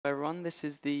everyone. This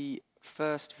is the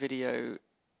first video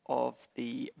of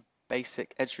the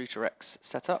basic EdgeRouterX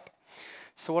setup.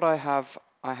 So what I have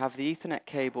the Ethernet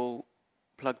cable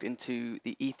plugged into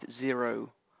the ETH0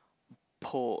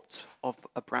 port of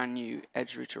a brand new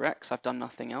EdgeRouterX. I've done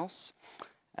nothing else.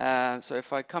 So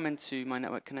if I come into my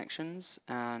network connections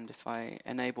and if I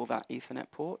enable that Ethernet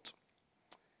port,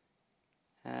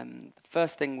 the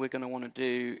first thing we're going to want to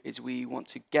do is we want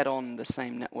to get on the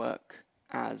same network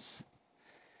as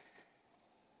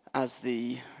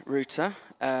the router.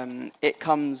 It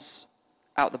comes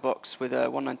out the box with a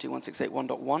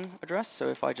 192.168.1.1 address, so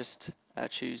if I just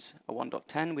choose a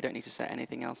 1.10, we don't need to set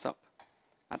anything else up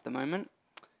at the moment.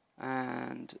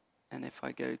 And if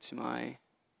I go to my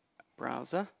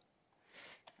browser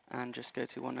and just go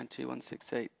to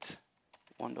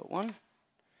 192.168.1.1,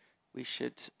 we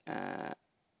should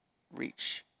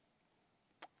reach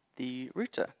the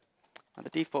router. Now the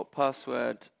default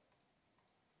password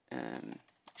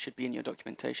should be in your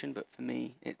documentation, but for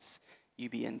me it's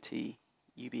UBNT.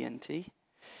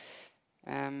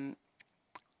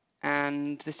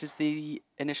 And this is the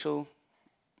initial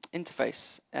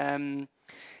interface.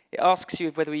 It asks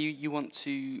you whether you want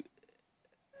to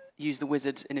use the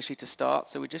wizard initially to start,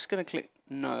 so we're just going to click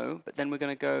no, but then we're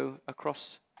going to go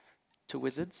across to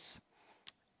wizards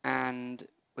and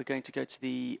we're going to go to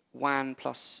the WAN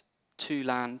plus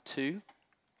 2LAN 2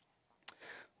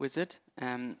 wizard.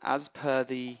 As per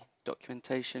the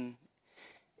documentation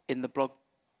in the blog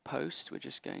post, we're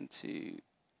just going to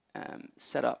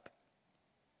set up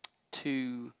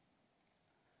two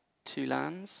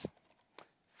LANs.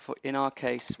 In our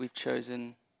case, we've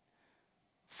chosen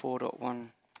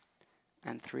 4.1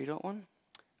 and 3.1. We're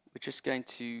just going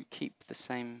to keep the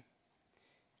same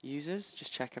users,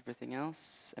 just check everything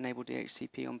else, enable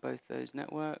DHCP on both those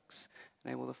networks,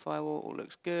 enable the firewall, all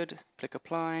looks good, click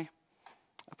apply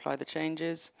the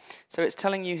changes. So it's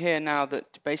telling you here now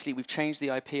that basically we've changed the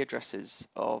IP addresses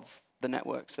of the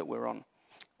networks that we're on,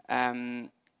 and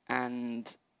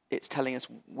it's telling us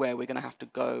where we're going to have to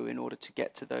go in order to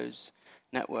get to those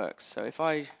networks. So if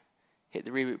I hit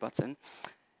the reboot button,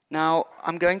 now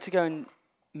I'm going to go and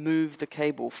move the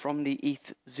cable from the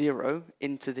ETH0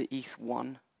 into the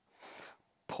ETH1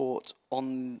 port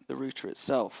on the router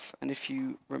itself. And if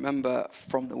you remember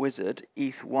from the wizard,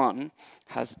 ETH1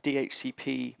 has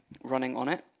DHCP running on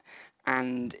it,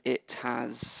 and it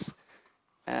has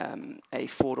a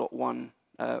 4.1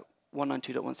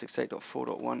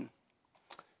 192.168.4.1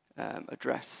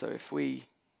 address. So if we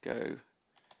go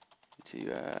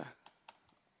to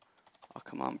our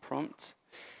command prompt,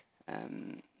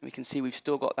 we can see we've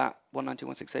still got that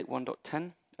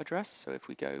 192.168.1.10 address. So if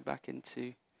we go back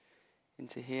into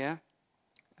here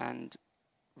and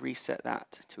reset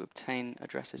that to obtain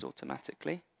addresses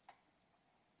automatically,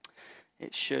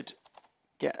 it should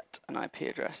get an IP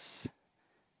address.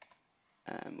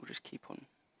 We'll just keep on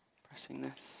pressing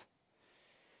this.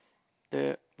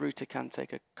 The router can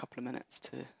take a couple of minutes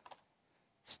to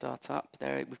start up.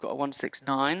 There we've got a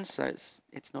 169, so it's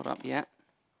not up yet.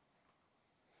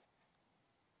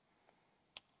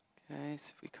 Okay, so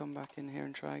if we come back in here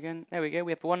and try again, there we go,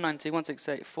 we have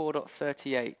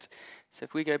 192.168.4.38. So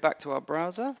if we go back to our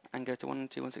browser and go to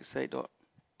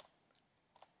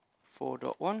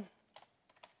 192.168.4.1,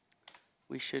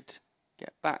 we should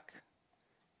get back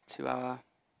to our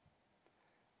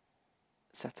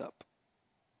setup.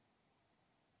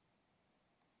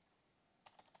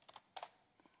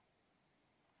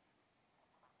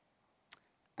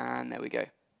 And there we go,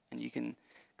 and you can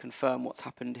confirm what's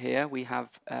happened here. We have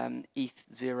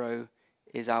ETH0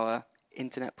 is our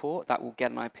internet port that will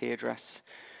get an IP address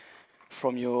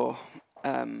from your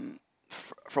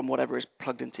from whatever is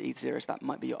plugged into ETH0. So that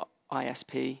might be your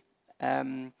ISP.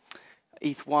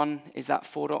 ETH1 is that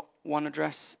 4.1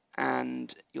 address,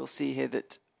 and you'll see here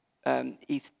that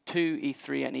ETH2,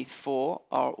 ETH3, and ETH4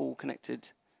 are all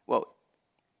connected. Well,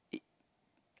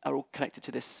 are all connected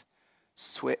to this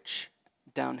switch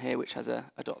down here, which has a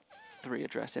 .3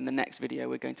 address. In the next video,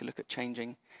 we're going to look at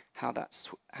changing how that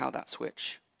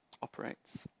switch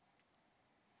operates.